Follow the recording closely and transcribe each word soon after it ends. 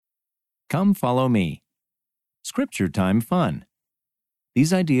Come Follow Me. Scripture Time Fun.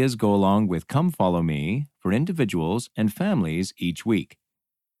 These ideas go along with Come Follow Me for individuals and families each week.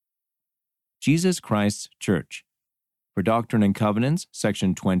 Jesus Christ's Church. For Doctrine and Covenants,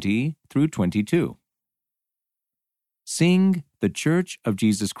 section 20 through 22. Sing the Church of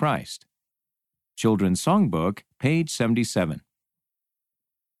Jesus Christ. Children's Songbook, page 77.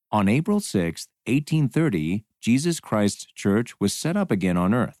 On April 6, 1830, Jesus Christ's Church was set up again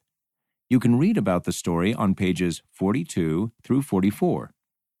on earth. You can read about the story on pages 42 through 44.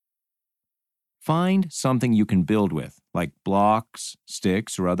 Find something you can build with, like blocks,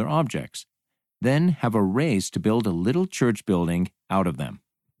 sticks, or other objects. Then have a race to build a little church building out of them.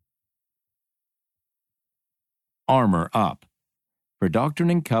 Armor Up. For Doctrine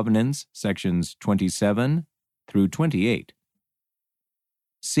and Covenants, sections 27 through 28.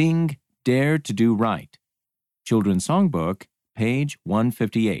 Sing Dare to Do Right. Children's Songbook, page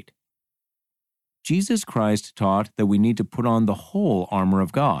 158. Jesus Christ taught that we need to put on the whole armor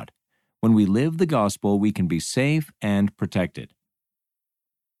of God. When we live the gospel, we can be safe and protected.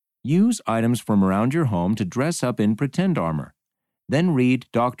 Use items from around your home to dress up in pretend armor. Then read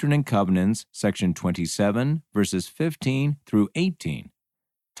Doctrine and Covenants, section 27, verses 15 through 18.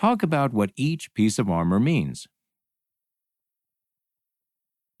 Talk about what each piece of armor means.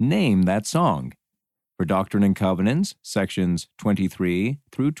 Name that song. For Doctrine and Covenants, sections 23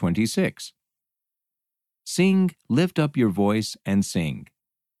 through 26. Sing Lift Up Your Voice and Sing.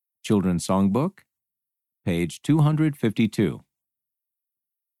 Children's Songbook, page 252.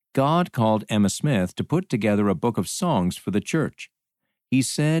 God called Emma Smith to put together a book of songs for the church. He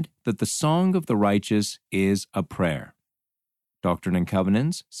said that the song of the righteous is a prayer. Doctrine and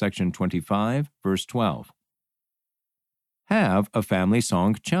Covenants, section 25, verse 12. Have a family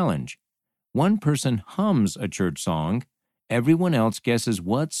song challenge. One person hums a church song, everyone else guesses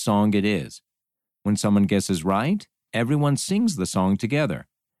what song it is. When someone guesses right, everyone sings the song together.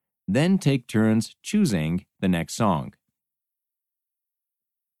 Then take turns choosing the next song.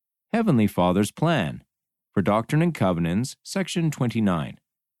 Heavenly Father's Plan. For Doctrine and Covenants, section 29.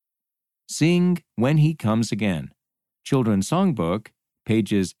 Sing When He Comes Again. Children's Songbook,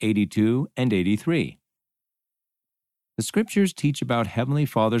 pages 82 and 83. The Scriptures teach about Heavenly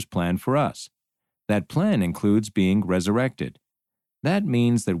Father's plan for us. That plan includes being resurrected. That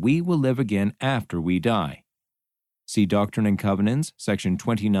means that we will live again after we die. See Doctrine and Covenants, section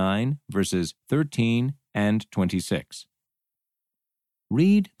 29, verses 13 and 26.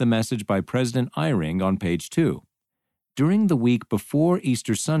 Read the message by President Eyring on page 2. During the week before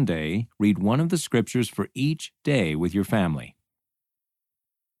Easter Sunday, read one of the scriptures for each day with your family.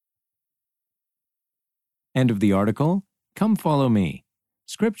 End of the article. Come Follow Me.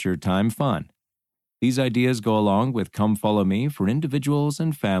 Scripture Time Fun. These ideas go along with Come Follow Me for individuals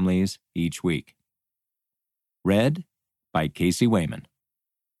and families each week. Read by Casey Wayman.